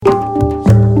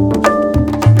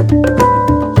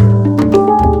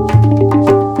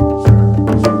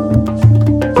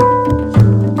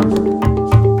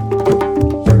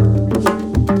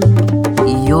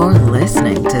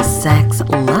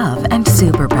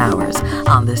superpowers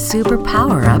on the Super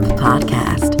Power Up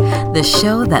podcast, the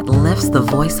show that lifts the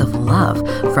voice of love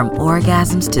from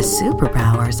orgasms to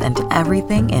superpowers and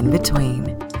everything in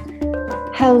between.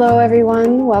 Hello,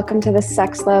 everyone. Welcome to the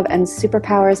Sex, Love, and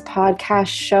Superpowers podcast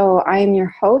show. I am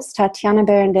your host, Tatiana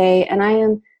Berenday, and I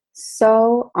am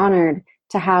so honored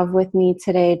to have with me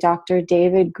today Dr.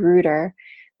 David Gruder.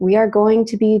 We are going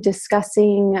to be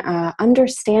discussing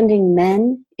understanding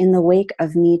men in the wake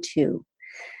of Me Too.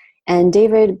 And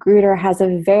David Gruder has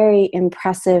a very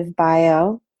impressive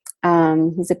bio.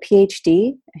 He's a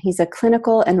PhD. He's a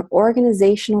clinical and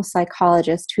organizational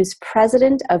psychologist who's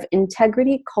president of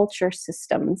Integrity Culture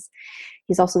Systems.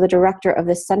 He's also the director of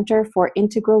the Center for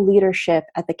Integral Leadership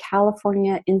at the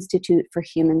California Institute for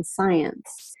Human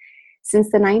Science.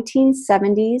 Since the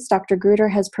 1970s, Dr. Gruder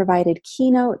has provided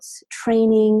keynotes,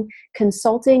 training,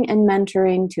 consulting, and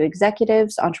mentoring to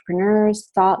executives,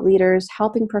 entrepreneurs, thought leaders,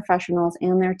 helping professionals,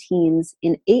 and their teams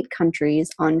in 8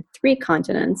 countries on 3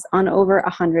 continents on over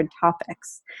 100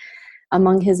 topics.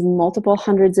 Among his multiple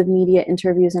hundreds of media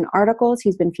interviews and articles,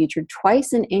 he's been featured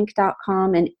twice in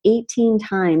Inc.com and 18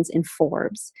 times in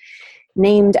Forbes.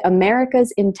 Named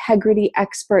America's Integrity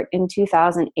Expert in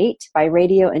 2008 by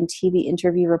Radio and TV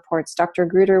Interview Reports, Dr.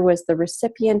 Gruder was the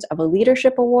recipient of a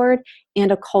Leadership Award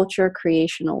and a Culture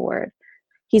Creation Award.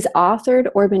 He's authored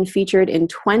or been featured in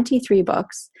 23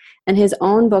 books, and his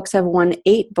own books have won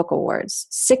 8 book awards,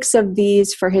 6 of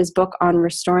these for his book on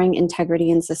restoring integrity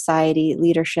in society,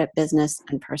 leadership, business,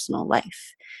 and personal life.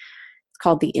 It's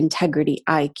called the Integrity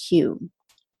IQ.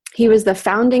 He was the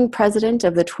founding president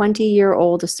of the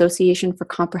 20-year-old Association for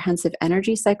Comprehensive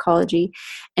Energy Psychology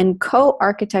and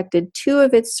co-architected 2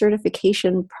 of its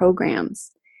certification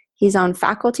programs. He's on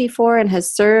faculty for and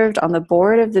has served on the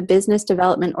board of the business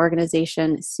development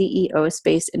organization CEO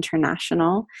Space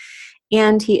International,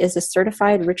 and he is a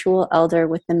certified ritual elder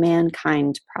with the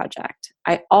Mankind Project.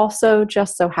 I also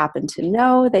just so happen to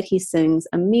know that he sings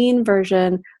a mean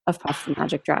version of Puff the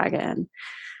Magic Dragon.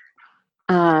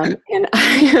 And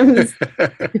I am,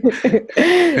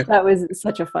 that was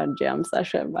such a fun jam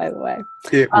session, by the way.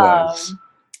 It was.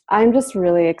 I'm just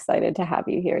really excited to have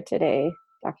you here today,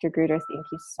 Dr. Gruder. Thank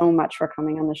you so much for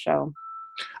coming on the show.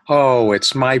 Oh,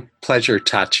 it's my pleasure,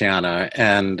 Tatiana.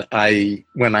 And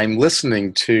when I'm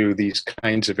listening to these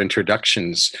kinds of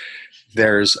introductions,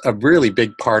 there's a really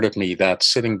big part of me that's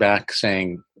sitting back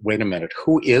saying, wait a minute,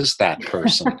 who is that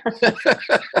person?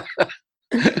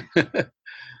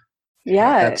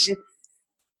 Yeah,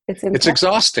 it's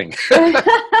exhausting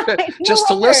just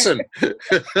to listen.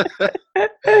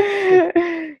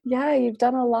 Yeah, you've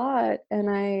done a lot,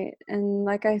 and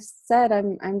like I said,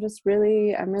 I'm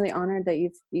really honored that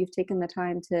you've taken the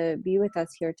time to be with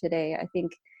us here today. I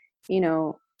think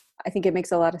it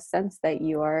makes a lot of sense that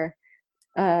you are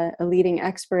a leading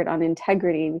expert on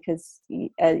integrity because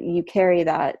you carry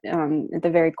that at the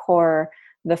very core.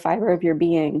 The fiber of your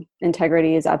being.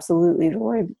 Integrity is absolutely the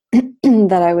word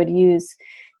that I would use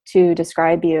to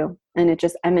describe you, and it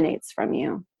just emanates from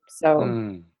you.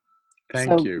 So,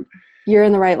 thank you. You're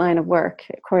in the right line of work,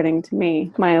 according to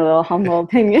me, my little humble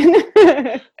opinion.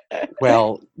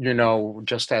 Well,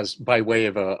 just as by way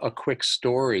of a quick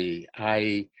story,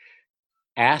 I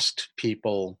asked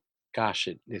people, gosh,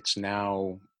 it's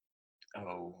now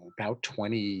about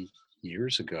 20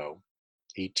 years ago,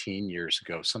 18 years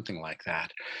ago, something like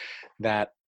that,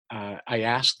 I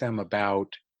asked them about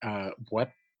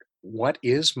what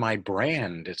is my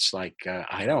brand. It's like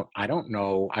I don't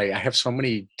know. I have so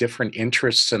many different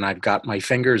interests, and I've got my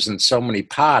fingers in so many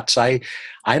pots. I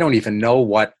don't even know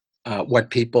what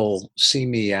people see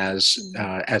me as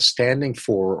standing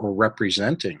for or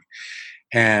representing.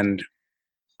 And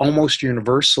almost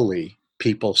universally,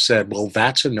 people said, "Well,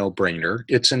 that's a no-brainer.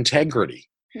 It's integrity."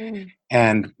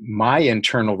 And my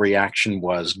internal reaction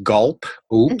was gulp,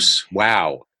 oops,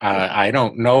 wow. I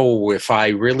don't know if I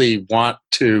really want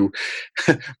to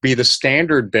be the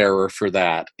standard bearer for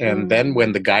that. And then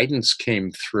when the guidance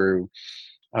came through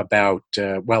about,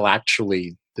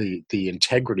 actually the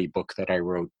integrity book that I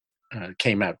wrote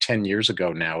came out 10 years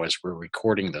ago now as we're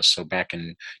recording this, so back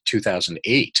in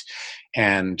 2008.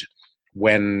 And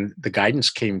when the guidance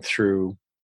came through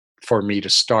for me to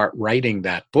start writing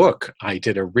that book, I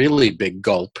did a really big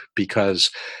gulp because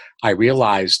I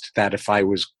realized that if I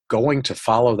was going to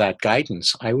follow that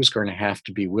guidance, I was going to have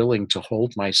to be willing to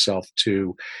hold myself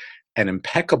to an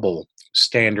impeccable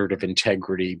standard of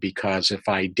integrity, because if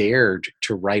I dared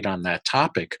to write on that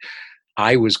topic,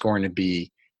 I was going to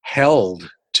be held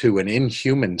to an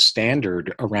inhuman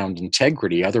standard around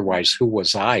integrity. Otherwise, who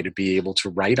was I to be able to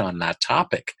write on that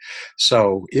topic?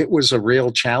 So it was a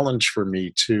real challenge for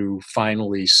me to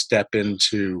finally step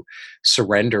into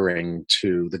surrendering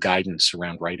to the guidance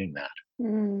around writing that.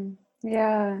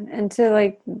 Yeah. And to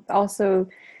like also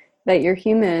that you're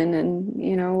human and,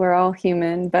 you know, we're all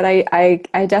human, but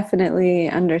I definitely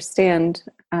understand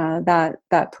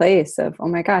that place of, oh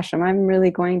my gosh, am I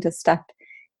really going to step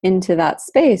into that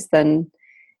space? Then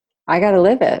I got to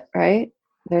live it, right?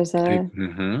 There's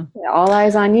all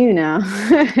eyes on you now.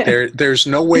 There's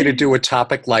no way to do a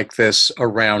topic like this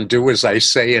around do as I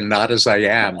say and not as I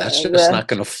am. That's just not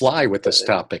going to fly with this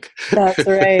topic. That's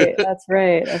right. That's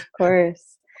right. Of course.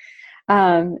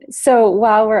 So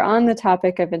while we're on the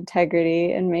topic of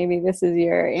integrity, and maybe this is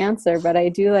your answer, but I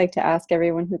do like to ask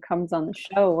everyone who comes on the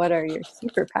show, what are your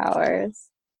superpowers?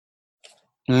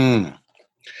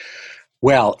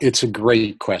 Well, it's a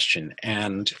great question.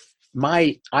 And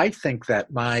I think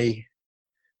that my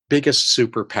biggest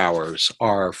superpowers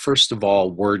are, first of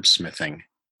all, wordsmithing.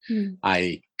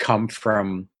 I come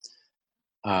from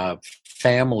a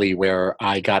family where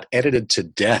I got edited to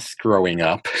death growing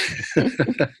up.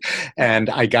 And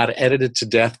I got edited to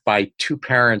death by two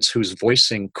parents whose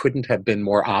voicing couldn't have been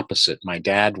more opposite. My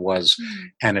dad was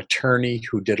an attorney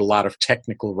who did a lot of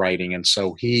technical writing, and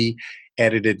so he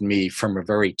edited me from a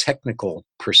very technical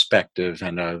perspective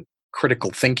and a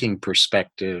critical thinking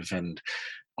perspective and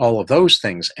all of those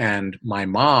things. And my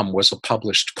mom was a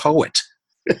published poet.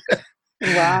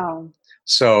 Wow.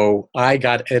 So I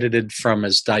got edited from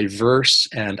as diverse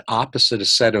and opposite a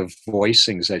set of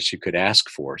voicings as you could ask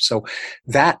for. So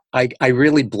that I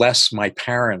really bless my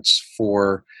parents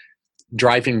for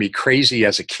driving me crazy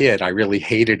as a kid. I really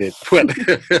hated it.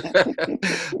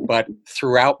 But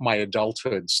throughout my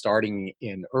adulthood, starting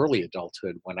in early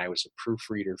adulthood when I was a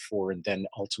proofreader for and then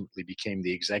ultimately became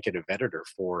the executive editor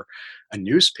for a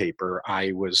newspaper,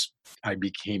 I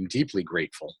became deeply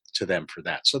grateful to them for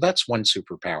that. So that's one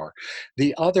superpower.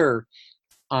 The other,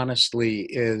 honestly,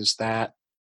 is that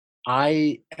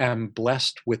I am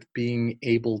blessed with being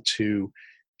able to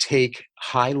take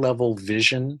high-level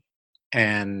vision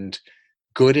and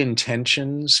good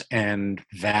intentions and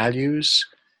values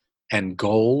and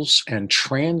goals and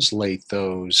translate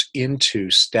those into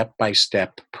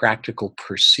step-by-step practical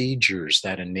procedures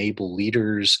that enable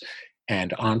leaders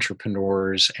and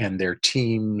entrepreneurs and their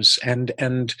teams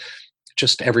and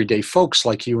just everyday folks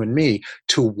like you and me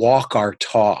to walk our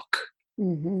talk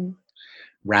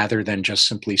rather than just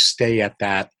simply stay at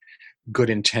that good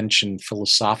intention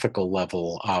philosophical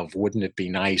level of wouldn't it be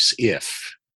nice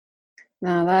if.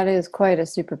 Now that is quite a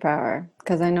superpower,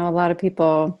 because I know a lot of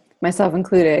people, myself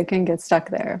included, can get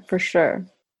stuck there for sure.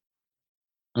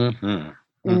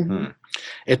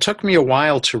 It took me a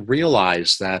while to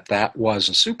realize that that was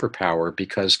a superpower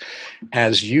because,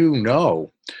 as you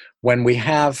know, when we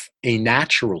have a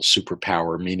natural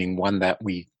superpower, meaning one that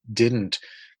we didn't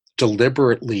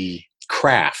deliberately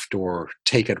craft or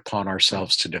take it upon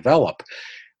ourselves to develop,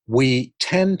 we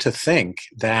tend to think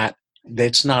that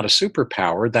it's not a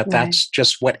superpower, that that's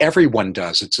just what everyone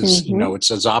does. It's as,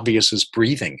 it's as obvious as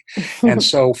breathing. And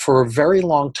so for a very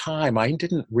long time, I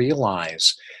didn't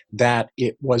realize that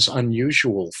it was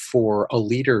unusual for a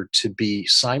leader to be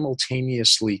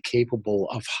simultaneously capable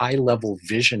of high-level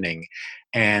visioning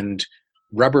and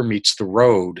rubber meets the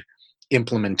road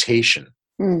implementation.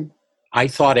 I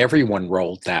thought everyone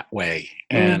rolled that way.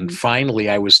 And finally,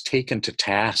 I was taken to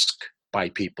task by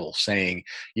people saying,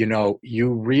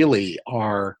 you really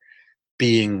are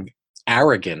being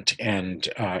arrogant and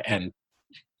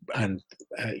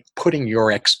putting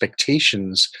your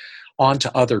expectations onto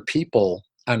other people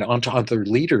and onto other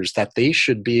leaders that they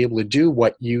should be able to do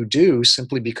what you do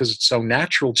simply because it's so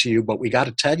natural to you. But we got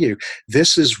to tell you,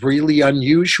 this is really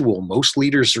unusual. Most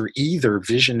leaders are either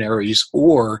visionaries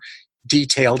or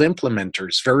detailed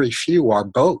implementers. Very few are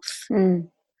both.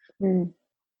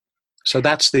 So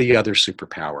that's the other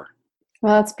superpower.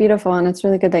 Well, that's beautiful. And it's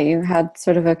really good that you had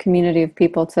sort of a community of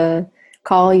people to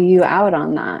call you out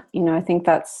on that. I think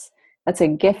that's a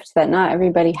gift that not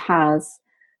everybody has.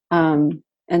 And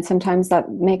sometimes that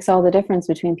makes all the difference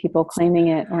between people claiming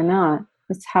it or not.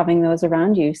 It's having those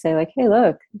around you say like, hey,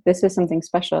 look, this is something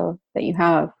special that you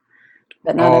have,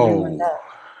 but not everyone does.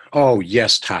 Oh,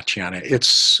 yes, Tatiana. It's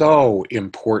so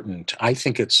important. I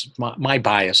think it's my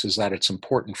bias is that it's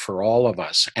important for all of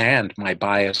us. And my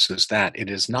bias is that it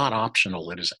is not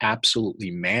optional. It is absolutely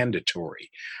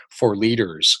mandatory for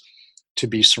leaders to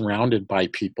be surrounded by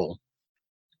people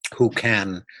who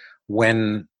can,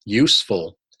 when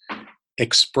useful,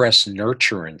 express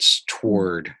nurturance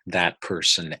toward that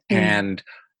person and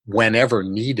whenever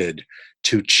needed,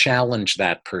 to challenge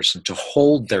that person, to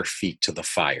hold their feet to the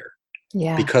fire.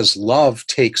 Yeah. Because love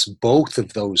takes both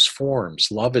of those forms.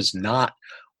 Love is not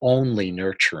only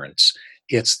nurturance,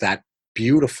 it's that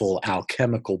beautiful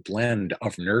alchemical blend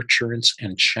of nurturance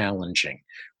and challenging,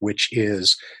 which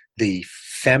is the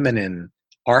feminine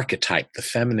archetype, the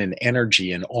feminine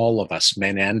energy in all of us,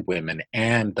 men and women,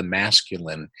 and the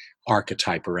masculine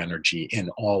archetype or energy in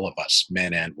all of us,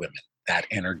 men and women. That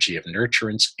energy of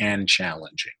nurturance and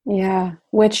challenging. Yeah,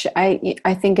 which I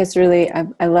think is really,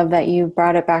 I love that you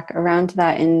brought it back around to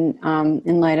that in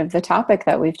light of the topic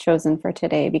that we've chosen for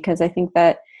today, because I think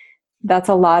that that's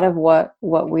a lot of what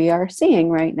we are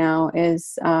seeing right now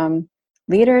is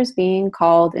leaders being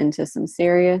called into some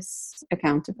serious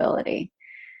accountability.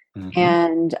 Mm-hmm.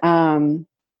 And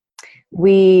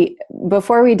we,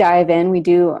 before we dive in, we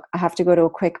do have to go to a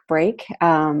quick break.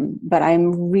 But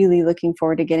I'm really looking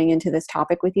forward to getting into this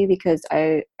topic with you, because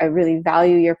I really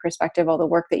value your perspective, all the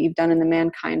work that you've done in the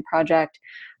Mankind Project,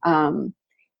 and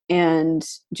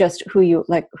just who you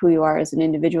are as an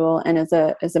individual and as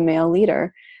a male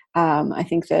leader. I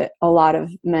think that a lot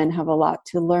of men have a lot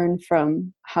to learn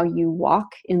from how you walk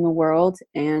in the world.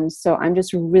 And so I'm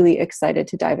just really excited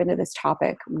to dive into this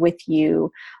topic with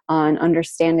you on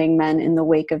understanding men in the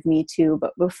wake of Me Too.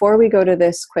 But before we go to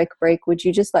this quick break, would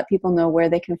you just let people know where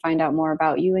they can find out more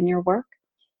about you and your work?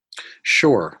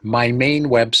 Sure. My main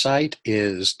website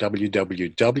is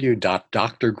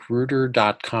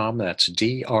www.drgruder.com. That's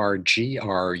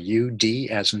DRGRUD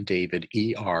as in David,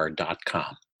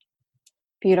 ER.com.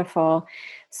 Beautiful.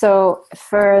 So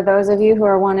for those of you who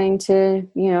are wanting to,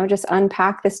 just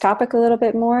unpack this topic a little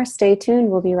bit more, stay tuned.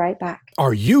 We'll be right back.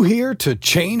 Are you here to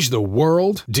change the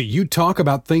world? Do you talk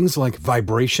about things like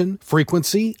vibration,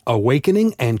 frequency,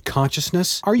 awakening, and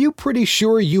consciousness? Are you pretty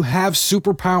sure you have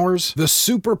superpowers? The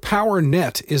Superpower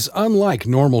Net is unlike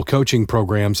normal coaching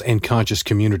programs and conscious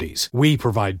communities. We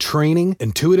provide training,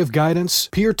 intuitive guidance,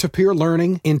 peer-to-peer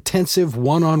learning, intensive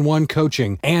one-on-one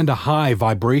coaching, and a high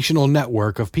vibrational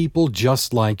network of people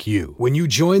just like you. When you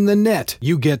join the net,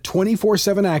 you get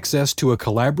 24/7 access to a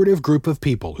collaborative group of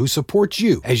people who support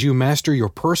you as you master your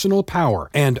personal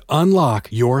power and unlock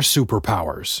your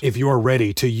superpowers. If you're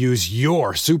ready to use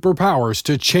your superpowers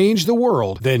to change the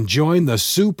world, then join the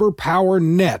Superpower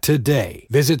Net today.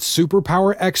 Visit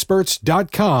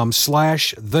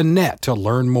superpowerexperts.com/the-net to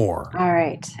learn more. All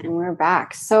right, and we're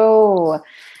back. So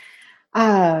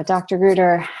Dr.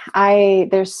 Gruder,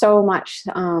 there's so much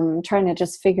trying to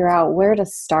just figure out where to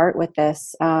start with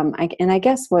this. I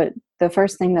guess what the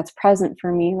first thing that's present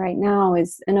for me right now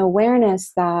is an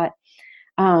awareness that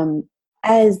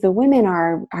as the women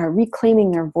are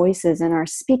reclaiming their voices and are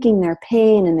speaking their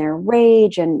pain and their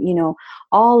rage, and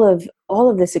all of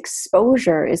this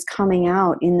exposure is coming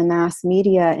out in the mass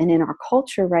media and in our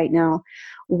culture right now,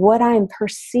 what I'm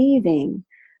perceiving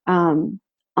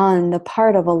on the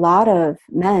part of a lot of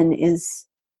men is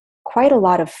quite a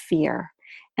lot of fear,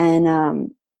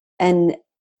 and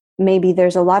maybe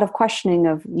there's a lot of questioning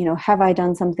of, have I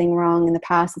done something wrong in the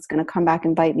past that's going to come back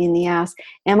and bite me in the ass?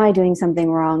 Am I doing something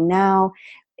wrong now?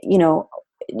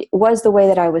 Was the way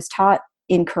that I was taught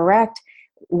incorrect?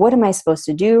 What am I supposed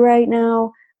to do right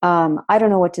now? I don't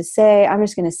know what to say. I'm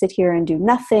just going to sit here and do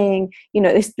nothing.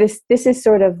 This is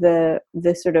sort of the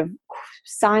sort of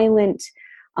silent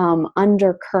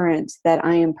undercurrent that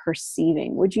I am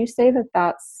perceiving. Would you say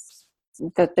that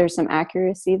there's some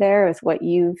accuracy there with what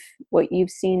you've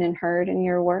seen and heard in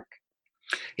your work?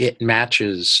 It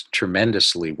matches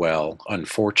tremendously well,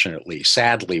 unfortunately,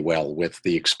 sadly well, with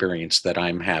the experience that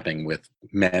I'm having with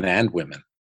men and women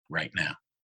right now.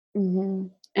 Mm-hmm.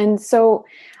 And so,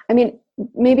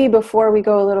 maybe before we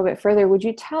go a little bit further, would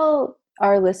you tell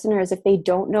our listeners, if they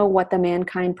don't know what the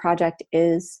Mankind Project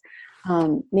is,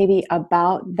 maybe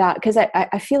about that? Because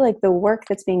I feel like the work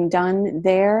that's being done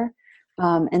there,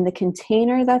 and the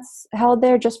container that's held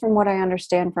there, just from what I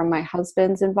understand from my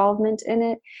husband's involvement in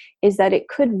it, is that it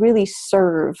could really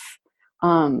serve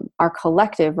our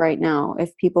collective right now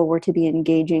if people were to be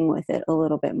engaging with it a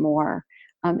little bit more,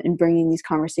 and bringing these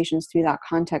conversations through that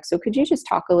context. So could you just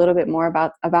talk a little bit more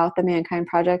about the Mankind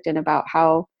Project and about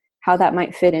how that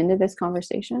might fit into this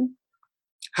conversation?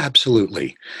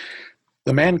 Absolutely.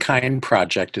 The Mankind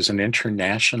Project is an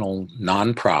international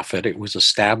nonprofit. It was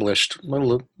established a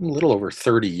little over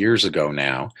 30 years ago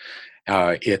now.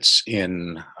 It's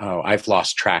in, I've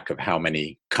lost track of how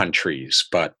many countries,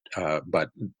 but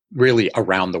really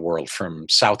around the world, from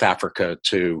South Africa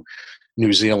to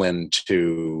New Zealand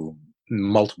to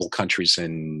multiple countries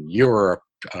in Europe,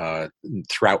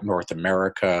 throughout North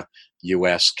America,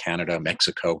 US, Canada,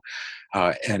 Mexico.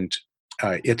 And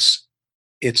it's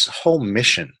its whole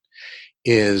mission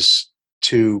is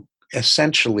to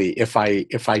essentially, if I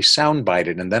soundbite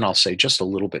it, and then I'll say just a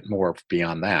little bit more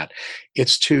beyond that,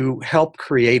 it's to help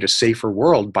create a safer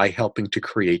world by helping to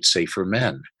create safer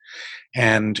men.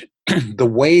 And the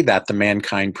way that the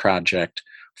Mankind Project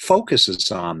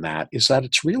focuses on that is that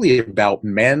it's really about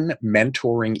men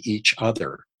mentoring each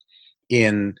other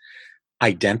in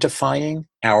identifying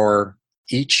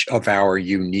each of our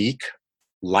unique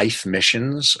life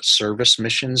missions, service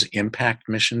missions, impact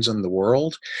missions in the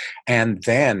world, and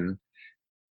then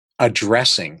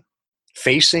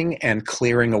facing and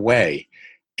clearing away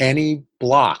any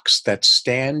blocks that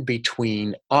stand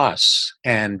between us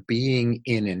and being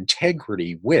in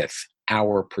integrity with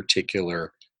our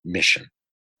particular mission.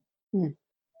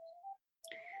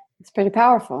 It's pretty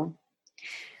powerful.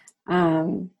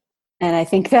 And I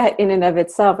think that in and of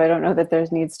itself, I don't know that there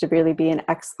needs to really be an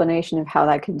explanation of how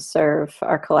that can serve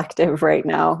our collective right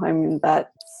now. I mean, the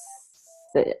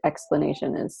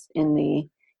explanation is in the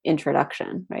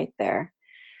introduction right there.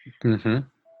 Mm-hmm.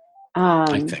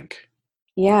 I think.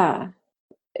 Yeah.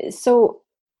 So,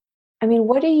 I mean,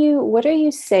 what do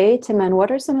you say to men?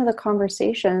 What are some of the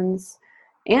conversations,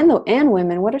 and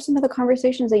women? What are some of the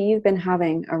conversations that you've been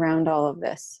having around all of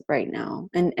this right now,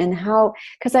 and how?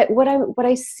 Because what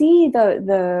I see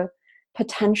the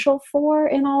potential for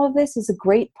in all of this is a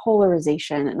great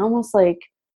polarization, and almost like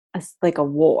a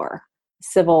war,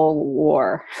 civil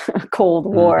war, a cold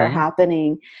war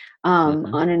happening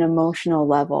on an emotional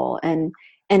level, and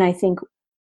I think.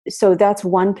 So that's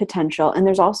one potential. And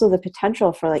there's also the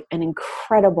potential for like an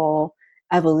incredible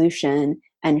evolution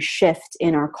and shift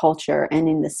in our culture and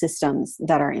in the systems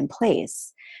that are in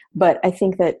place. But I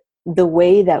think that the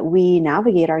way that we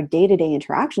navigate our day-to-day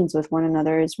interactions with one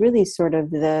another is really sort of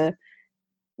the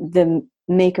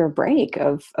make or break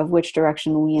of which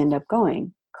direction we end up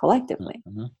going collectively.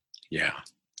 Yeah.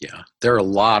 There are a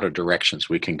lot of directions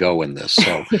we can go in this.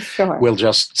 So sure. We'll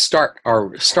just start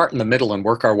in the middle and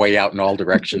work our way out in all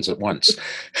directions at once.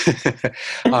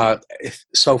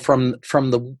 So from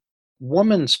the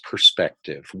woman's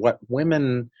perspective, what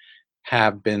women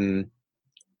have been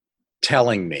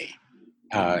telling me,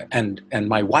 and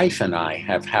my wife and I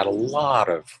have had a lot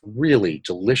of really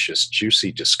delicious,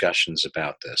 juicy discussions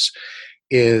about this,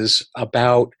 is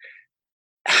about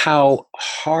how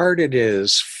hard it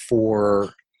is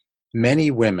for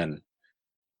many women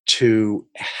to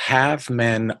have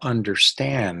men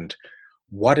understand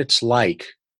what it's like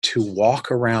to walk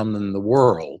around in the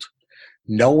world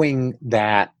knowing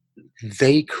that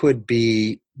they could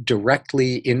be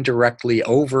directly, indirectly,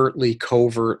 overtly,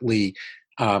 covertly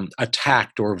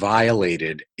attacked or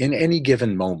violated in any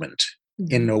given moment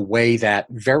in a way that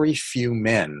very few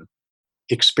men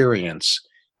experience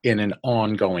in an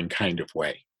ongoing kind of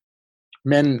way.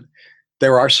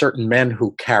 There are certain men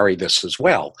who carry this as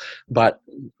well, but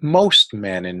most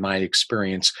men, in my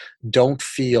experience, don't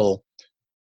feel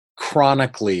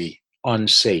chronically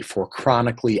unsafe or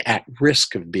chronically at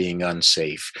risk of being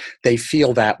unsafe. They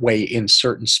feel that way in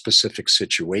certain specific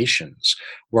situations,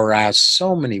 whereas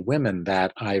so many women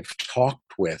that I've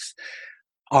talked with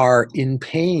are in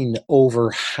pain over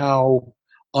how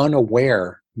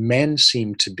unaware men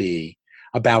seem to be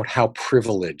about how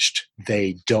privileged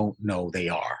they don't know they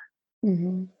are.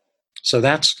 So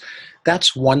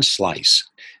that's one slice.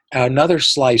 Another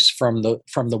slice from the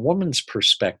woman's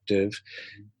perspective,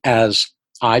 as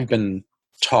I've been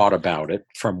taught about it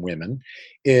from women,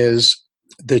 is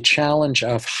the challenge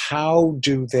of how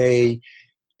do they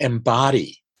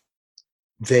embody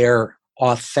their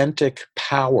authentic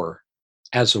power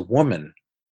as a woman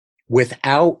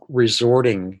without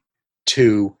resorting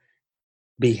to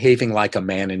behaving like a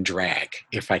man in drag,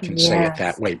 if I can say it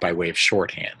that way by way of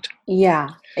shorthand. Yeah,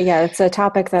 it's a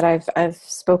topic that I've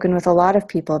spoken with a lot of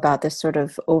people about, this sort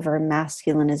of over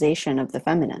masculinization of the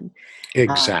feminine.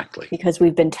 Exactly. Because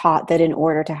we've been taught that in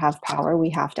order to have power, we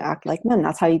have to act like men.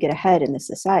 That's how you get ahead in the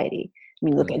society. I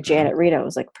mean, look at Janet Rito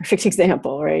was like a perfect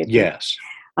example, right? Yes.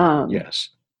 Yes.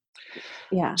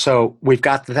 Yeah. So we've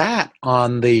got that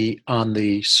on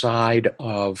the side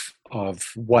of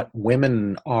what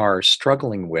women are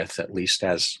struggling with, at least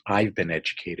as I've been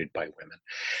educated by women.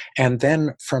 And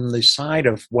then from the side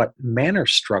of what men are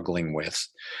struggling with,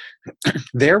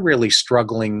 they're really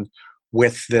struggling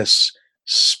with this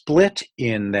split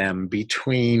in them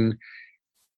between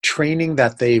training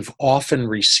that they've often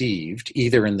received,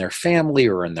 either in their family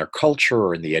or in their culture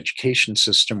or in the education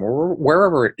system or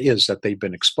wherever it is that they've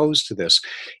been exposed to this,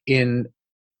 in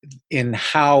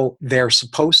how they're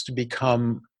supposed to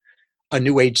become a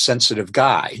new age sensitive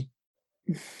guy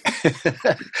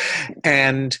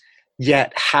and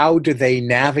Yet, how do they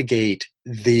navigate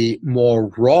the more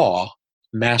raw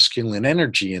masculine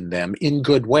energy in them in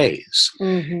good ways?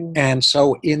 Mm-hmm. And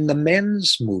so, in the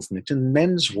men's movement, in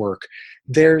men's work,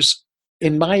 there's,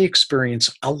 in my experience,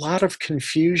 a lot of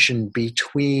confusion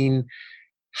between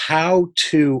how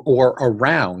to, or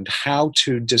around how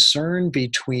to discern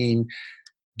between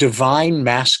divine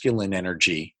masculine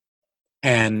energy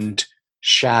and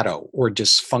shadow or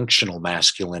dysfunctional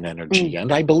masculine energy.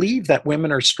 And I believe that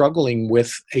women are struggling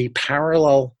with a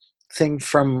parallel thing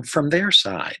from their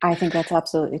side. I think that's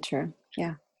absolutely true.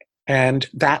 Yeah. And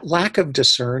that lack of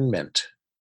discernment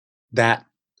that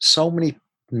so many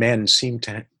men seem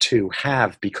to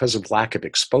have because of lack of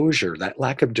exposure, that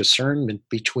lack of discernment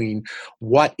between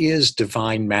what is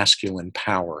divine masculine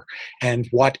power and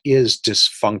what is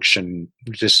dysfunctional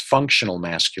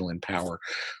masculine power,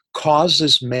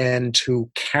 causes men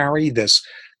to carry this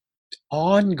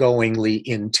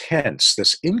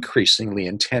this increasingly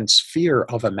intense fear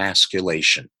of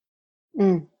emasculation.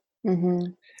 Mm-hmm.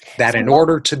 That So in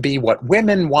order to be what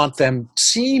women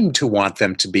seem to want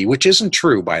them to be, which isn't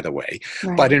true, by the way,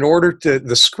 but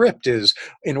the script is,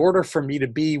 in order for me to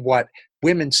be what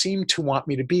women seem to want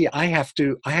me to be, I have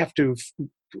to,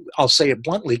 I'll say it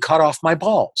bluntly, cut off my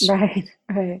balls.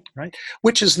 Right?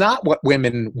 Which is not what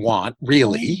women want,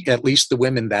 really, at least the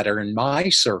women that are in my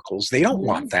circles. They don't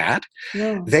want that.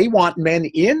 No. They want men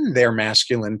in their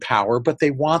masculine power, but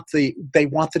they want the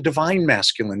divine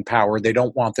masculine power. They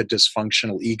don't want the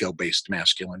dysfunctional ego-based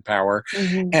masculine power.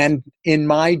 Mm-hmm. And in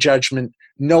my judgment,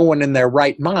 no one in their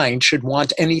right mind should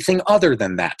want anything other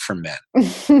than that from men.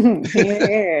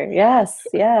 Yes.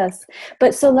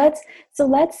 But so let's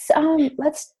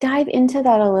dive into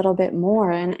that a little bit more.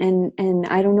 And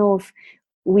I don't know if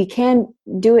we can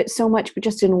do it so much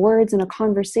just in words in a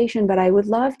conversation, but I would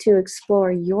love to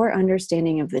explore your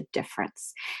understanding of the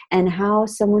difference and how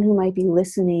someone who might be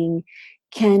listening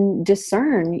can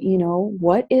discern,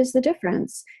 what is the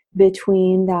difference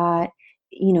between that,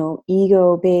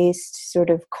 ego-based sort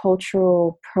of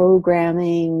cultural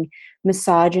programming,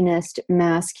 misogynist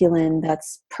masculine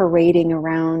that's parading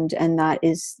around, and that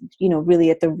is, really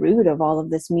at the root of all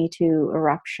of this Me Too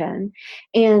eruption,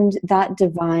 and that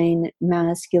divine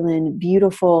masculine,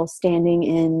 beautiful,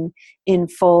 standing in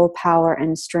full power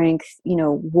and strength,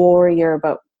 warrior,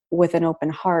 but with an open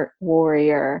heart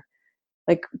warrior.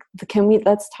 Like,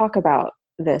 let's talk about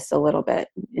this a little bit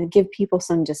and give people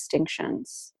some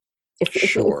distinctions.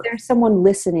 If there's someone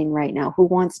listening right now who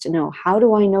wants to know, how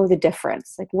do I know the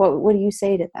difference? Like, what do you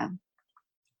say to them?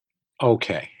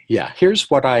 Okay. Yeah. Here's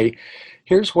what I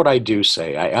do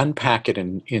say. I unpack it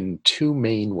in two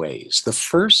main ways. The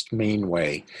first main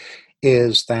way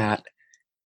is that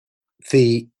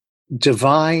the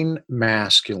divine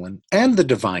masculine and the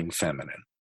divine feminine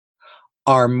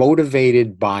are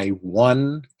motivated by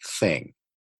one thing: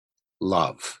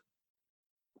 love.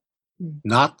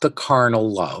 Not the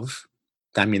carnal love.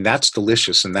 I mean, that's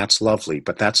delicious and that's lovely,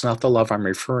 but that's not the love I'm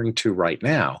referring to right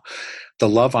now. The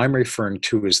love I'm referring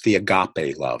to is the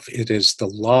agape love. It is the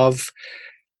love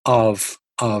of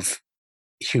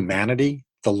humanity,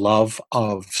 the love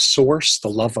of source, the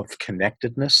love of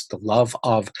connectedness, the love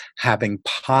of having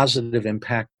positive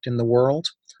impact in the world.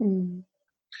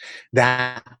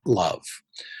 That love.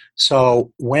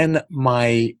 So when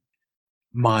my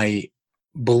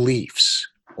beliefs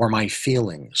or my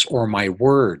feelings or my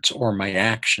words or my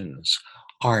actions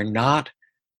are not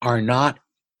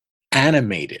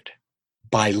animated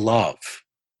by love,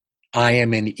 I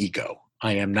am in ego.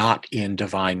 I am not in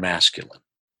divine masculine.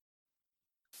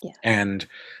 Yeah. And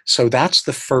so that's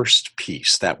the first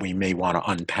piece that we may want to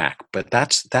unpack, but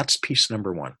that's piece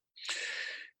number one.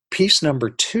 Piece number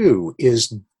two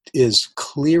is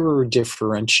clearer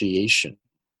differentiation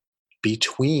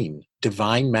between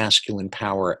divine masculine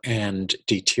power and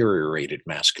deteriorated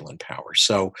masculine power.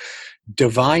 So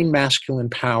divine masculine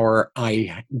power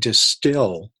I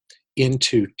distill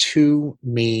into two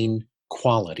main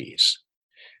qualities.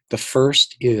 The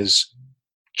first is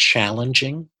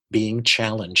being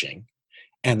challenging,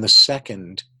 and the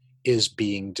second is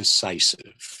being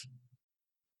decisive.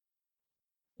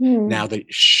 Now, the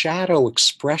shadow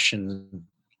expression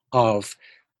of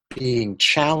being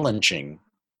challenging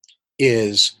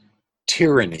is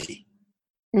tyranny.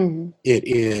 It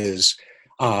is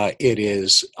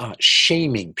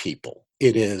shaming people.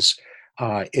 It is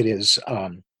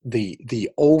the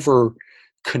over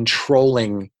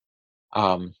controlling.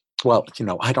 Well,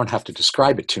 I don't have to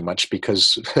describe it too much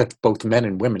because both men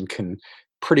and women can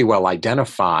pretty well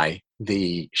identify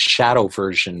the shadow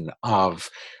version of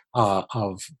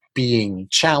being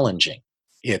challenging.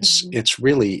 It's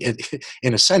really,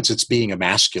 in a sense, it's being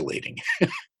emasculating.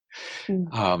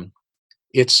 Mm.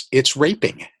 It's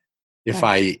raping.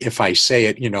 Right. If I say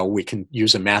it, we can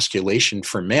use emasculation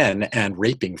for men and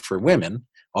raping for women,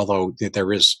 although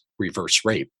there is reverse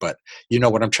rape. But you know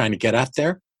what I'm trying to get at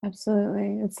there?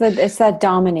 Absolutely. It's that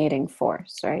dominating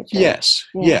force, right? Yes,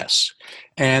 Yeah. yes.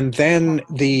 And then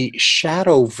the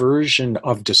shadow version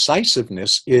of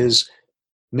decisiveness is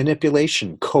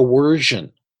manipulation,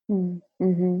 coercion,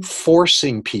 Mm-hmm.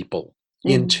 forcing people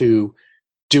Mm-hmm. into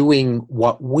doing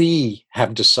what we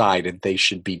have decided they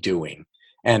should be doing.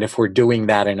 And if we're doing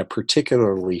that in a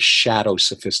particularly shadow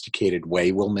sophisticated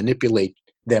way, we'll manipulate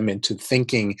them into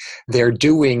thinking they're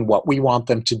doing what we want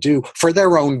them to do for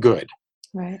their own good.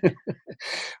 Right.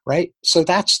 Right? So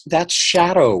that's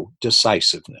shadow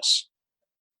decisiveness.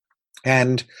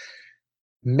 And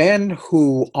men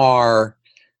who are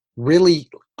really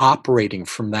operating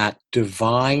from that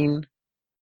divine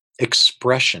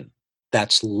expression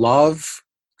that's love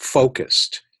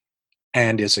focused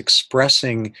and is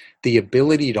expressing the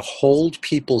ability to hold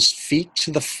people's feet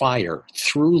to the fire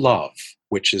through love,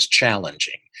 which is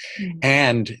challenging, Mm.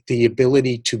 and the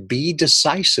ability to be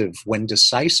decisive when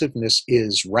decisiveness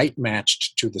is right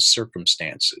matched to the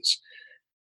circumstances.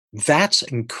 That's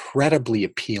incredibly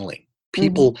appealing. Mm-hmm.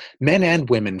 People, men and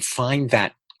women, find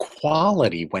that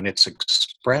quality when it's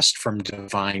expressed from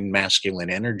divine masculine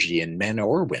energy in men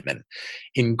or women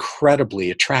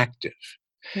incredibly attractive.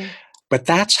 Yeah. But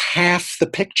that's half the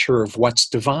picture of what's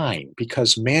divine,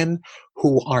 because men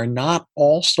who are not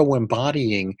also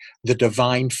embodying the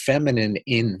divine feminine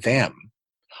in them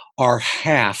are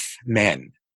half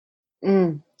men.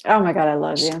 Mm. Oh my God, I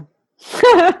love you.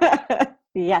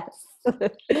 Yes.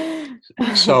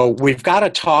 So we've got to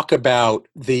talk about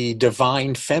the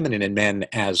divine feminine in men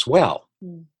as well,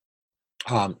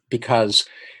 Mm. because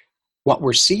what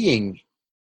we're seeing,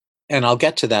 and I'll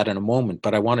get to that in a moment,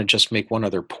 but I want to just make one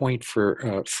other point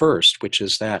first, which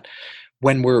is that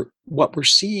what we're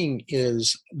seeing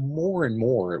is more and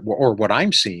more, or what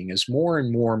I'm seeing is more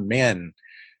and more men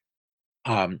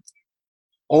um,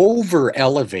 over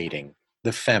elevating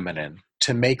the feminine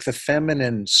to make the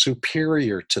feminine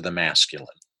superior to the masculine,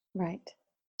 Right.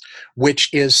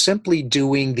 which is simply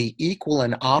doing the equal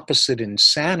and opposite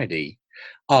insanity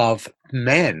of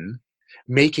men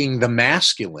making the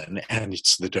masculine, and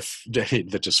it's the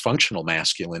dysfunctional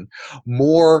masculine,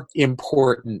 more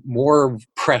important, more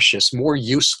precious, more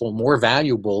useful, more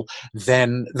valuable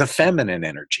than the feminine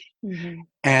energy. Mm-hmm.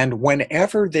 And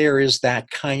whenever there is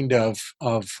that kind of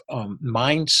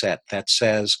mindset that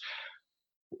says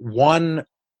one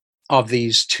of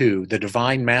these two, the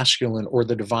divine masculine or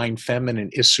the divine feminine,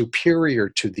 is superior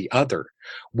to the other,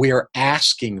 we're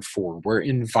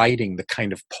inviting the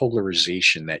kind of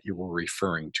polarization that you were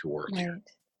referring to earlier.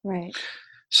 Right. Right.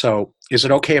 So is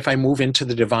it okay if I move into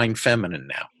the divine feminine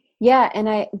now? Yeah,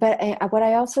 what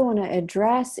I also want to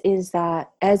address is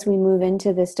that as we move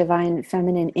into this divine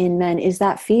feminine in men, is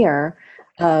that fear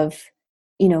of,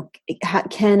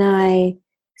 can I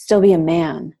still be a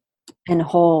man and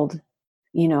hold,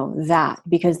 that?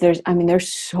 Because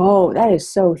that is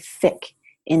so thick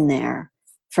in there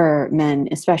for men,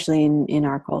 especially in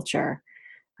our culture.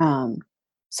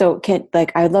 So I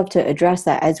would love to address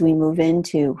that as we move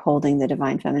into holding the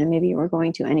divine feminine. Maybe we're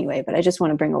going to anyway, but I just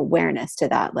want to bring awareness to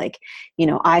that.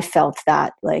 I felt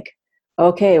that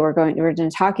okay, we're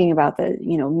talking about the,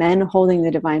 men holding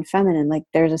the divine feminine. Like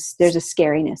there's a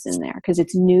scariness in there because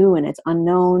it's new and it's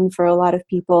unknown for a lot of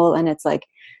people. And it's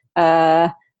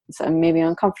it's maybe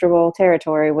uncomfortable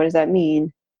territory. What does that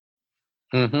mean?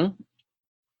 Mm-hmm.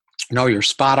 No, you're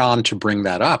spot on to bring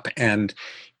that up. And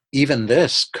even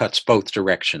this cuts both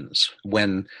directions.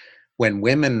 When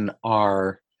women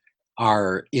are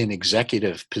in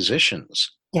executive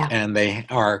positions Yeah. and they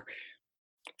are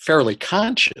fairly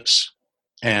conscious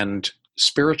and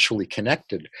spiritually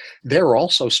connected, they're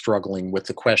also struggling with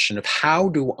the question of how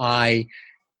do I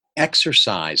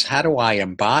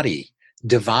embody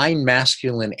divine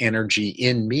masculine energy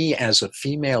in me as a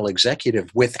female executive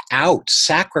without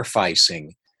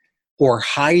sacrificing or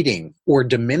hiding or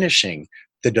diminishing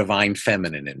the divine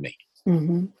feminine in me.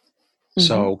 Mm-hmm. Mm-hmm.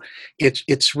 So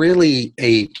it's really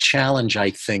a challenge,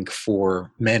 I think,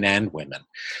 for men and women.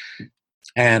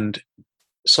 And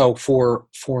so for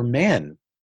men,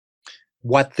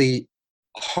 what the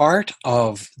heart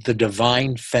of the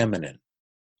divine feminine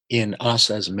in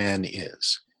us as men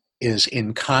is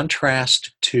in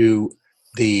contrast to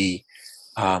the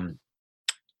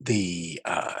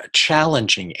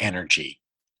challenging energy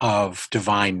of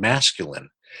divine masculine.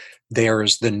 There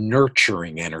is the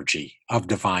nurturing energy of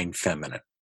divine feminine.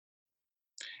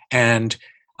 And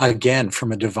again,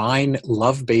 from a divine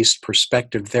love-based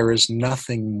perspective, there is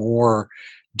nothing more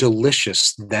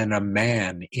delicious than a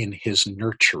man in his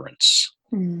nurturance.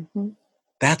 Mm-hmm.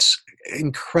 That's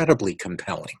incredibly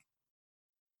compelling.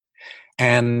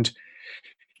 And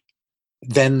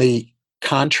then the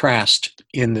contrast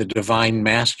in the divine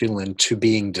masculine to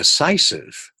being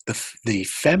decisive, the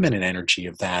feminine energy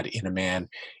of that in a man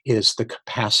is the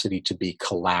capacity to be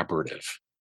collaborative.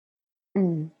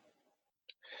 Mm.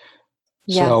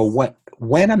 So Yes.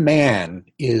 when a man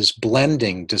is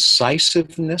blending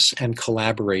decisiveness and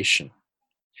collaboration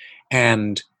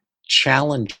and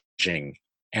challenging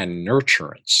and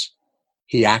nurturance,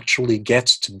 he actually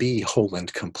gets to be whole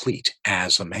and complete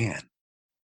as a man.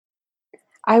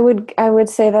 I would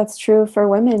say that's true for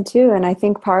women too, and I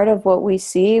think part of what we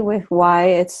see with why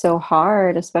it's so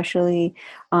hard, especially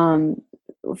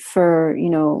for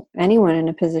anyone in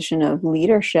a position of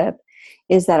leadership,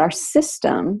 is that our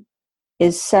system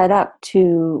is set up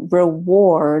to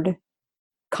reward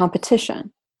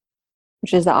competition,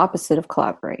 which is the opposite of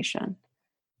collaboration.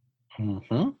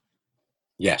 Mm-hmm.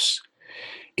 Yes.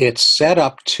 It's set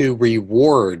up to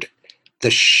reward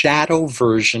the shadow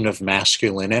version of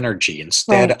masculine energy.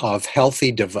 Instead Right. of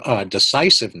healthy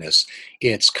decisiveness,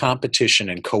 it's competition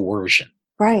and coercion.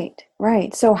 Right,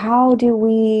 right. So how do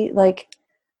we,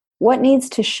 what needs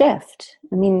to shift?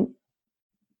 I mean,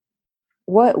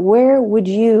 where would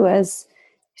you, as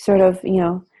sort of,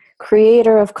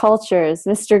 creator of cultures,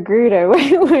 Mr. Gruder,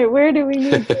 where do we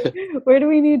need where do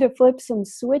we need to flip some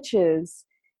switches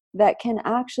that can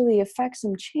actually affect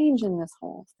some change in this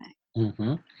whole thing?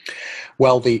 Mm-hmm.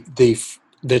 Well,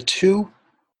 the two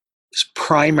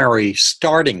primary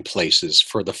starting places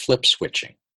for the flip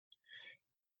switching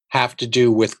have to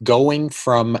do with going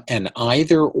from an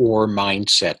either or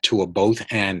mindset to a both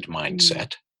and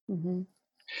mindset. Mm-hmm.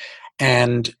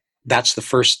 And that's the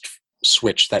first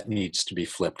switch that needs to be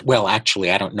flipped. Well,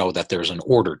 actually, I don't know that there's an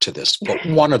order to this, but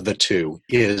one of the two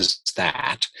is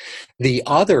that. The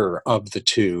other of the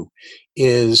two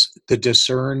is the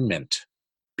discernment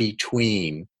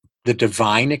between the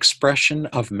divine expression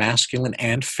of masculine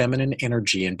and feminine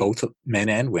energy in both men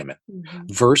and women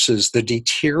Mm-hmm. versus the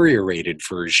deteriorated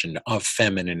version of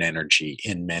feminine energy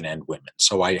in men and women.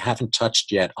 So I haven't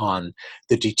touched yet on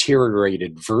the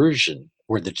deteriorated version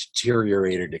or the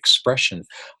deteriorated expression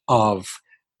of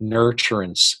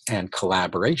nurturance and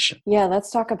collaboration. Yeah, let's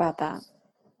talk about that.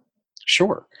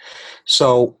 Sure.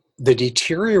 So the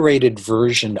deteriorated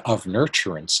version of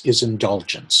nurturance is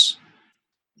indulgence.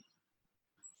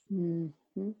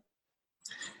 Mm-hmm.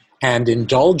 And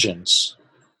indulgence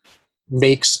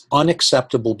makes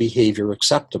unacceptable behavior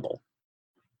acceptable.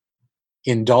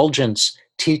 Indulgence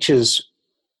teaches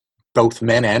both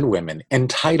men and women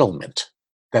entitlement,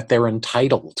 that they're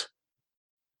entitled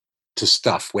to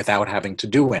stuff without having to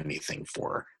do anything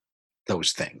for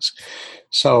those things.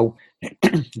 So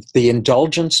the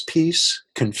indulgence piece,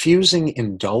 confusing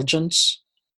indulgence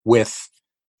with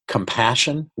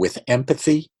compassion, with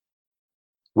empathy,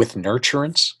 with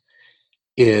nurturance,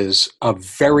 is a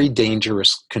very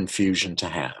dangerous confusion to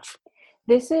have.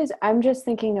 I'm just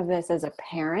thinking of this as a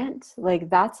parent,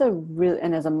 that's a real,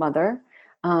 and as a mother,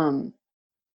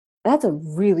 that's a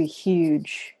really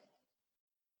huge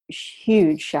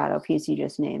shadow piece you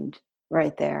just named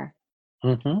right there.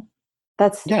 Mm-hmm.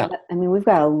 Yeah, I mean, we've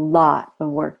got a lot of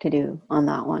work to do on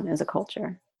that one as a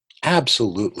culture.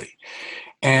 absolutely.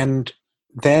 And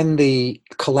then the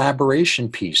collaboration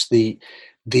piece, the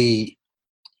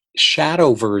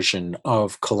shadow version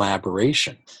of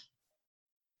collaboration.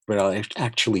 Well, it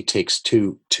actually takes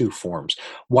two forms.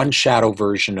 One shadow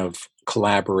version of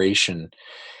collaboration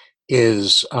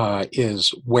is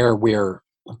where we're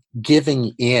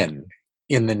giving in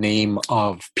the name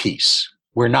of peace.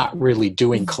 We're not really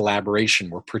doing collaboration.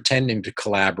 We're pretending to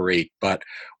collaborate, but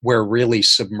we're really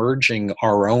submerging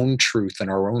our own truth and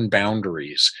our own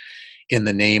boundaries in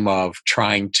the name of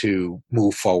trying to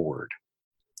move forward.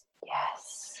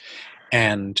 Yes.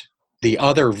 And the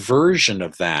other version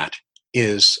of that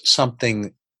is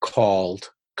something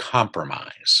called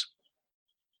compromise.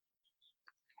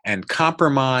 And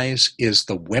compromise is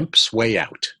the wimp's way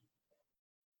out,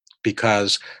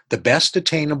 because the best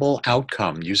attainable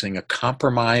outcome using a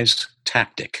compromise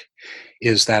tactic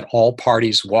is that all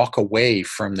parties walk away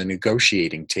from the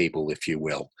negotiating table, if you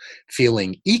will,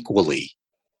 feeling equally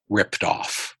ripped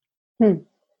off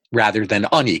rather than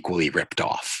unequally ripped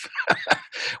off,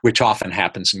 which often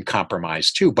happens in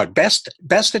compromise too. But best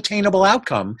attainable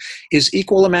outcome is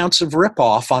equal amounts of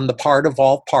rip-off on the part of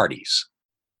all parties.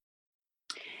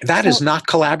 That is not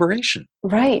collaboration.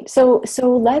 Right. So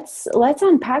let's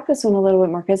unpack this one a little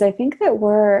bit more, because I think that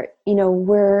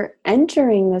we're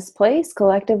entering this place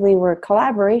collectively where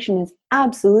collaboration is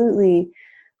absolutely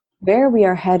where we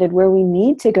are headed, where we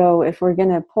need to go if we're going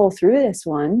to pull through this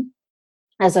one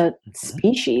as a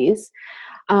species.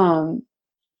 And,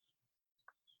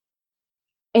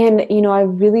 I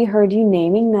really heard you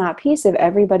naming that piece of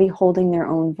everybody holding their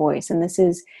own voice. And this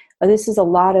is a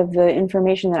lot of the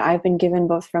information that I've been given,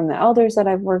 both from the elders that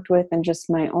I've worked with and just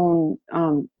my own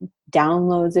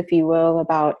downloads, if you will,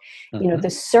 about, the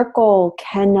circle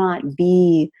cannot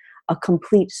be a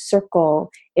complete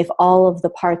circle if all of the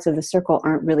parts of the circle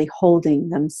aren't really holding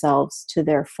themselves to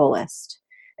their fullest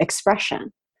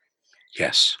expression.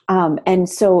 Yes. And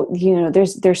so,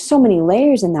 there's so many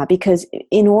layers in that, because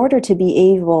in order to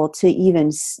be able to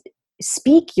even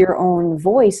speak your own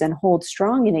voice and hold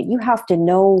strong in it, you have to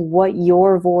know what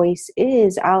your voice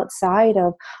is outside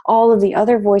of all of the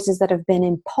other voices that have been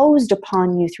imposed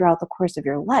upon you throughout the course of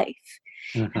your life.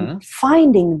 And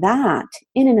finding that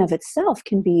in and of itself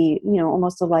can be,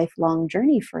 almost a lifelong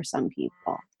journey for some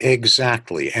people.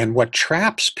 Exactly. And what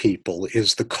traps people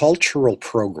is the cultural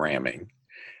programming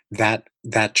that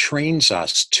trains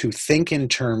us to think in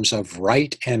terms of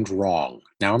right and wrong.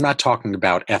 Now, I'm not talking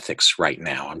about ethics right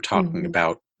now. I'm talking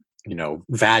about,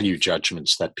 value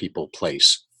judgments that people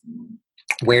place,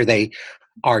 where they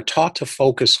are taught to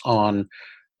focus on,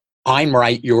 I'm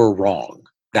right, you're wrong,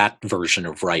 that version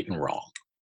of right and wrong,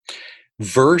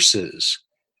 versus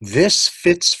this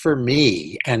fits for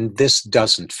me and this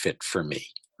doesn't fit for me.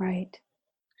 Right.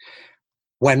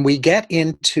 When we get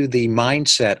into the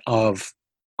mindset of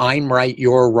I'm right,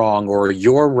 you're wrong, or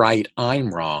you're right,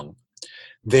 I'm wrong,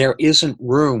 there isn't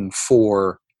room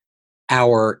for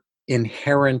our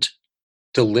inherent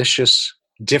delicious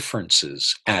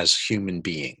differences as human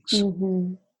beings.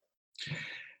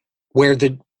 Where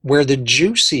the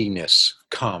juiciness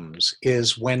comes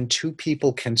is when two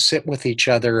people can sit with each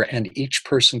other and each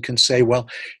person can say, well,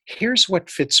 here's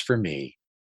what fits for me,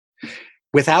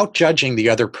 without judging the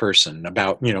other person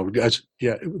about,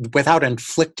 without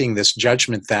inflicting this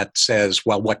judgment that says,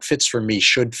 well, what fits for me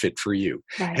should fit for you.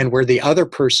 Right. And where the other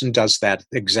person does that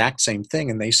exact same thing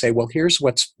and they say, well, here's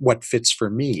what fits for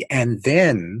me. And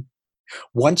then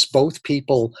once both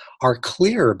people are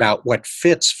clear about what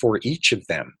fits for each of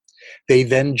them, they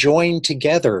then join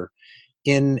together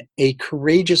in a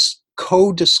courageous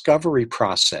co-discovery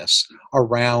process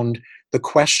around the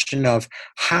question of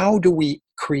how do we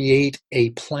create a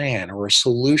plan or a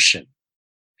solution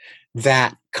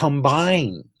that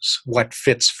combines what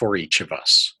fits for each of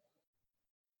us.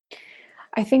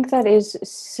 I think that is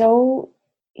so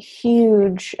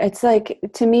huge. It's like,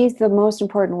 to me, it's the most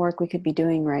important work we could be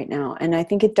doing right now. And I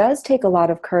think it does take a lot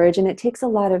of courage, and it takes a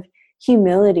lot of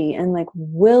humility and like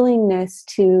willingness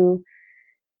to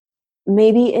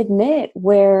maybe admit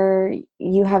where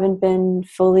you haven't been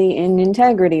fully in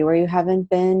integrity, where you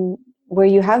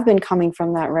have been coming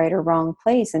from that right or wrong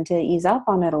place, and to ease up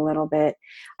on it a little bit.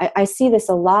 I see this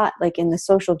a lot, like in the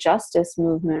social justice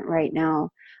movement right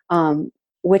now,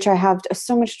 which I have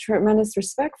so much tremendous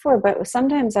respect for. But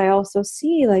sometimes I also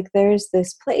see like there's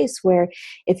this place where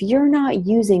if you're not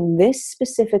using this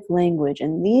specific language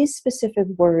and these specific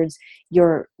words,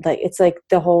 you're like, it's like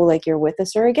the whole like you're with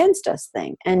us or against us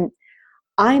thing. And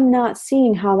I'm not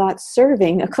seeing how that's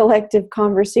serving a collective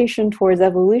conversation towards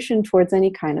evolution, towards any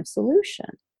kind of solution.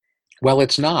 Well,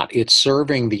 it's not. It's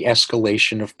serving the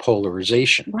escalation of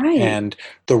polarization. Right. And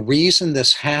the reason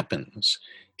this happens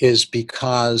is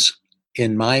because,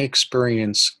 in my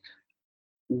experience,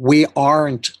 we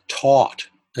aren't taught,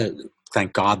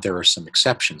 thank God there are some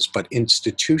exceptions, but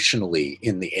institutionally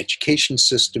in the education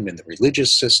system, in the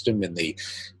religious system, in the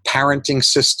parenting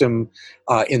system,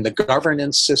 in the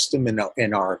governance system,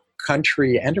 in our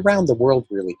country and around the world,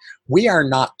 really, we are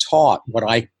not taught what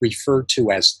I refer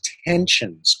to as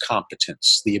tensions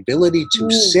competence, the ability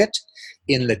to sit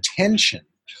in the tension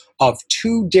of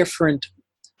two different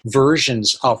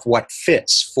versions of what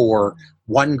fits for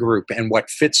one group and what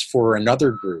fits for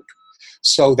another group,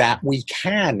 so that we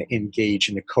can engage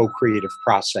in a co-creative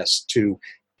process to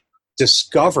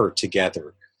discover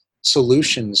together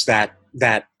solutions that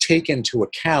take into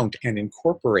account and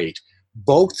incorporate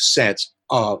both sets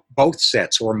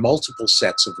or multiple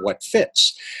sets of what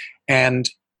fits. And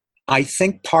I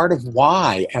think part of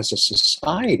why, as a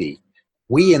society,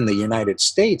 we in the United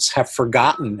States have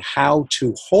forgotten how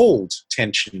to hold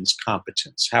tensions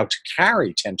competence, how to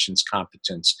carry tensions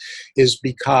competence, is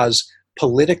because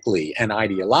politically and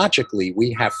ideologically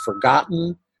we have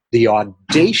forgotten the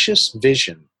audacious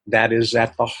vision that is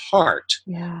at the heart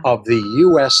of the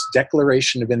U.S.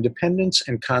 Declaration of Independence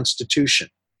and Constitution,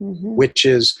 which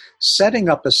is setting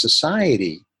up a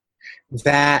society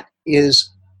that is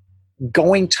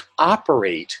going to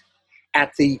operate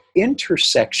at the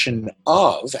intersection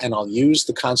of, and I'll use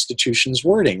the Constitution's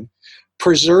wording,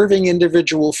 preserving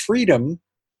individual freedom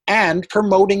and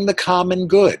promoting the common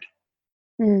good.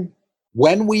 Mm.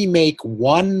 When we make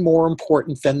one more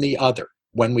important than the other,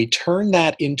 when we turn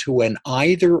that into an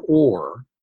either or,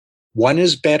 one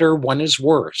is better, one is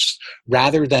worse,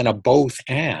 rather than a both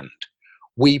and,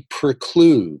 we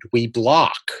preclude, we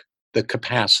block the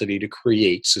capacity to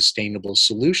create sustainable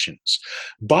solutions.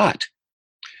 But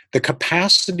the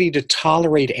capacity to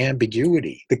tolerate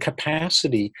ambiguity, the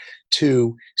capacity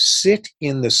to sit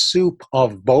in the soup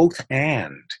of both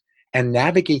and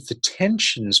navigate the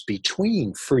tensions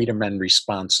between freedom and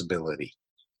responsibility,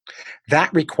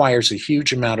 that requires a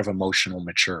huge amount of emotional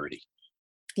maturity.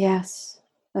 Yes,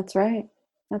 that's right.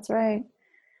 That's right.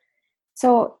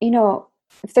 So,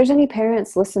 if there's any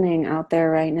parents listening out there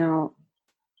right now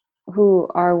who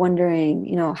are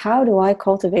wondering, how do I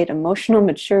cultivate emotional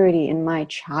maturity in my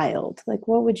child? Like,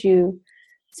 what would you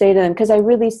say to them? Because I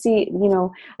really see,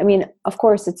 of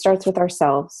course, it starts with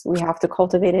ourselves. We have to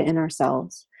cultivate it in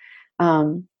ourselves.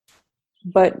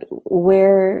 But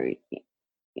where,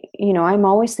 I'm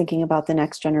always thinking about the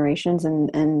next generations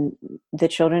and the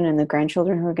children and the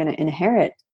grandchildren who are going to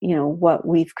inherit, what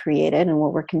we've created and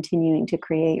what we're continuing to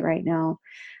create right now.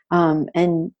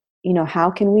 And how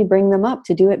can we bring them up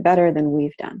to do it better than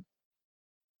we've done?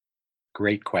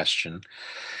 Great question.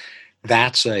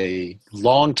 That's a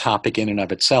long topic in and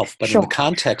of itself, but Sure. in the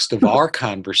context of our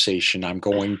conversation, I'm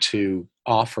going to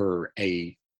offer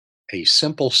a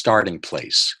simple starting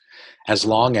place, as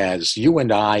long as you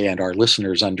and I and our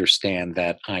listeners understand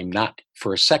that I'm not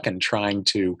for a second trying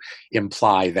to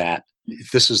imply that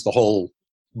this is the whole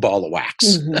ball of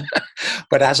wax. Mm-hmm.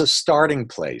 But as a starting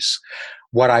place,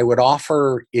 what I would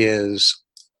offer is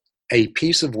a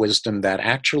piece of wisdom that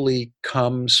actually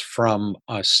comes from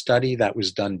a study that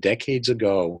was done decades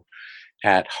ago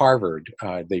at Harvard.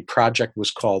 The project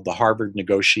was called the Harvard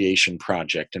Negotiation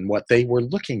Project. And what they were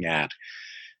looking at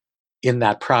in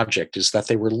that project is that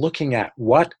they were looking at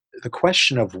the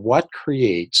question of what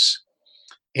creates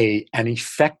an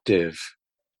effective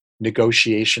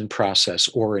negotiation process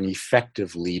or an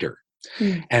effective leader.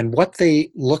 Mm. And what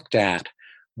they looked at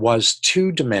was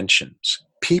two dimensions: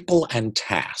 people and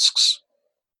tasks.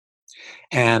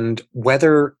 And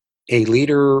whether a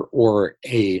leader or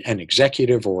an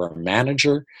executive or a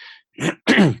manager,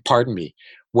 pardon me,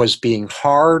 was being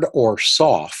hard or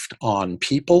soft on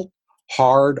people,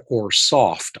 hard or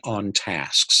soft on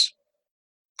tasks.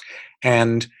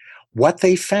 And what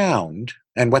they found,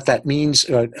 and what that means,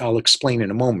 I'll explain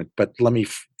in a moment, but let me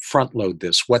front load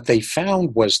this. What they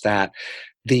found was that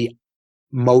the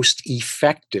most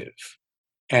effective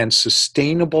and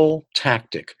sustainable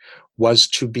tactic was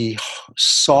to be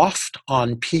soft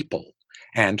on people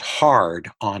and hard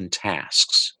on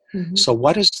tasks. Mm-hmm. So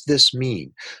what does this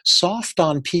mean? Soft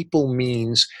on people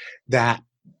means that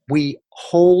we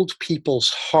hold people's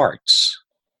hearts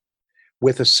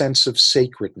with a sense of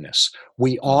sacredness.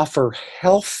 We offer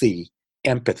healthy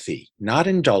empathy, not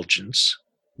indulgence,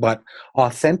 but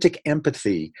authentic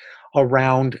empathy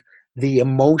around the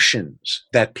emotions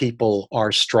that people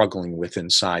are struggling with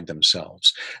inside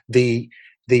themselves, the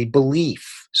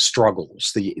belief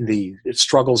struggles, the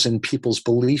struggles in people's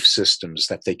belief systems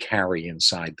that they carry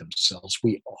inside themselves.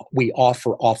 We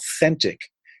offer authentic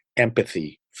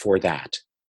empathy for that.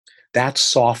 That's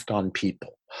soft on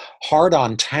people. Hard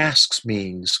on tasks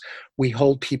means we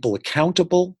hold people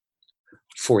accountable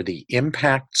for the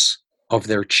impacts of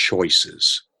their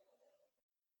choices.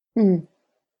 Mm.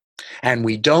 And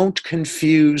we don't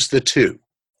confuse the two.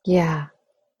 Yeah.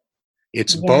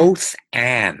 It's Yeah. both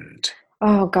and.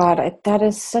 Oh God, that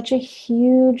is such a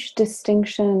huge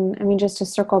distinction. I mean, just to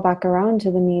circle back around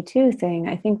to the Me Too thing,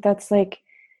 I think that's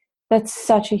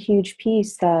such a huge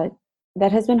piece that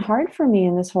has been hard for me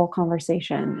in this whole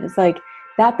conversation. It's like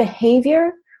that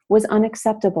behavior was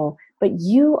unacceptable, but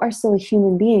you are still a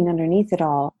human being underneath it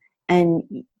all. And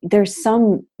there's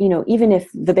some, even if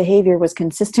the behavior was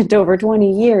consistent over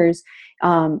 20 years,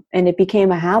 and it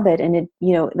became a habit, and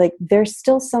it, there's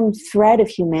still some thread of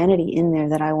humanity in there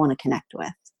that I want to connect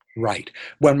with. Right.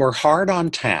 When we're hard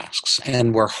on tasks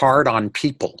and we're hard on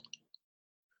people,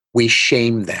 we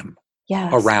shame them.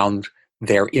 Yes. Around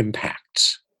their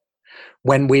impacts.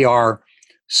 When we are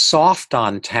soft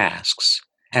on tasks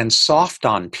and soft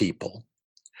on people,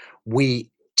 we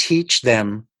teach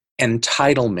them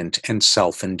entitlement and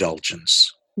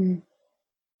self-indulgence. Mm.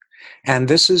 And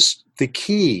this is the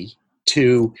key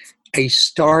to a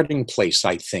starting place,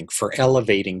 I think, for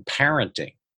elevating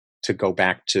parenting, to go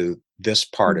back to this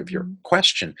part of your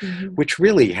question, Mm-hmm. which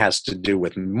really has to do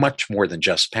with much more than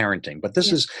just parenting. But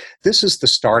this is the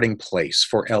starting place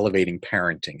for elevating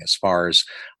parenting, as far as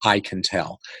I can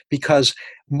tell, because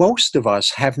most of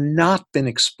us have not been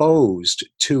exposed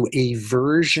to a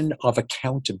version of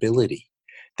accountability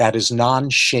that is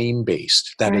non-shame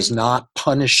based, that is not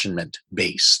punishment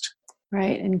based.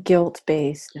 Right, and guilt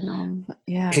based and all.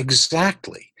 Yeah.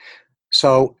 Exactly.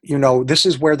 So, this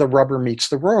is where the rubber meets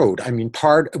the road. I mean,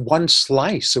 one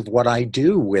slice of what I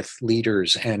do with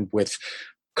leaders and with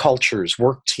cultures,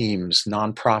 work teams,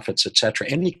 nonprofits, etc.,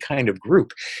 any kind of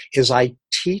group, is I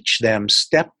teach them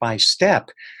step by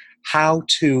step how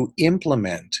to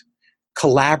implement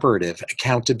collaborative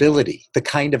accountability, the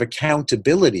kind of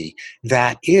accountability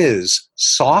that is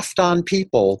soft on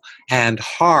people and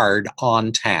hard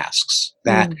on tasks,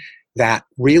 that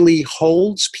really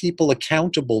holds people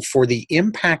accountable for the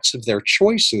impacts of their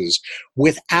choices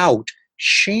without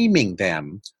shaming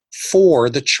them for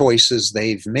the choices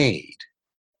they've made.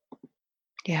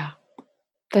 Yeah.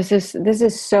 This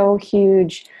is so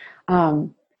huge.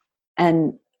 And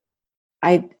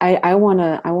I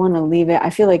want to leave it. I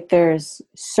feel like there's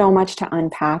so much to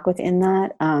unpack within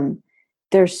that.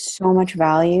 There's so much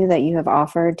value that you have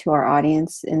offered to our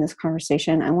audience in this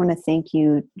conversation. I want to thank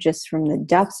you just from the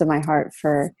depths of my heart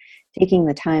for taking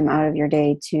the time out of your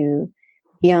day to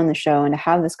be on the show and to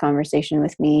have this conversation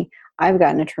with me. I've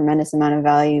gotten a tremendous amount of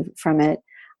value from it.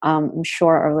 I'm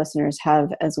sure our listeners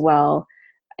have as well.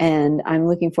 And I'm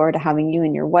looking forward to having you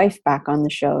and your wife back on the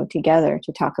show together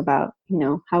to talk about,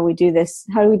 how do we do this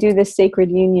sacred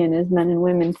union as men and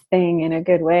women thing in a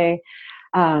good way.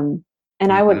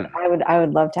 And I would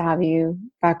love to have you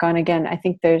back on again. I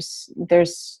think I'm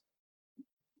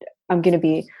going to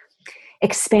be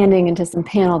expanding into some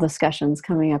panel discussions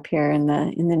coming up here in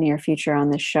the near future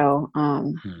on this show.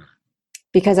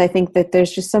 Because I think that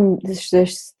there's just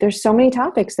there's so many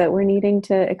topics that we're needing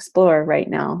to explore right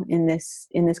now in this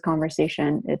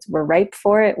conversation. We're ripe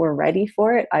for it. We're ready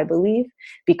for it, I believe,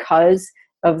 because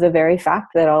of the very fact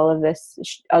that all of this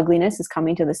ugliness is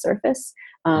coming to the surface.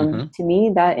 To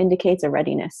me, that indicates a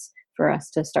readiness for us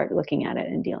to start looking at it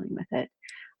and dealing with it.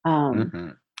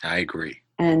 I agree.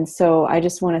 And so I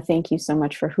just want to thank you so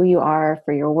much for who you are,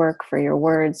 for your work, for your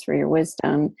words, for your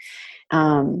wisdom.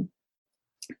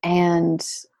 And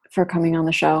for coming on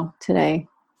the show today.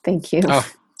 Thank you. Oh,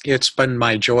 it's been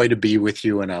my joy to be with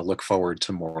you, and I look forward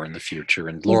to more in the future.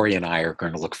 And Lori and I are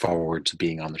going to look forward to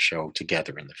being on the show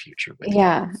together in the future.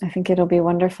 Yeah, I think it'll be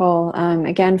wonderful.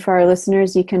 Again, for our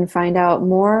listeners, you can find out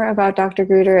more about Dr.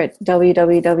 Gruder at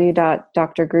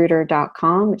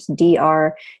www.drgruder.com. It's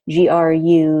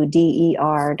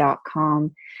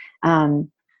DRGRUDER.com.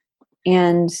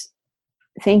 And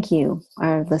thank you,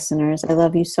 our listeners. I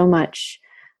love you so much.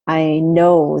 I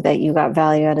know that you got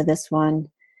value out of this one.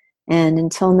 And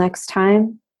until next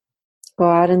time, go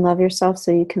out and love yourself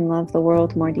so you can love the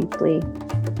world more deeply.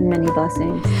 Many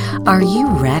blessings. Are you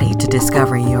ready to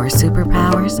discover your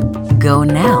superpowers? Go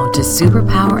now to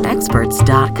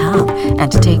superpowerexperts.com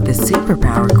and take the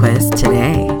superpower quiz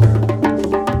today.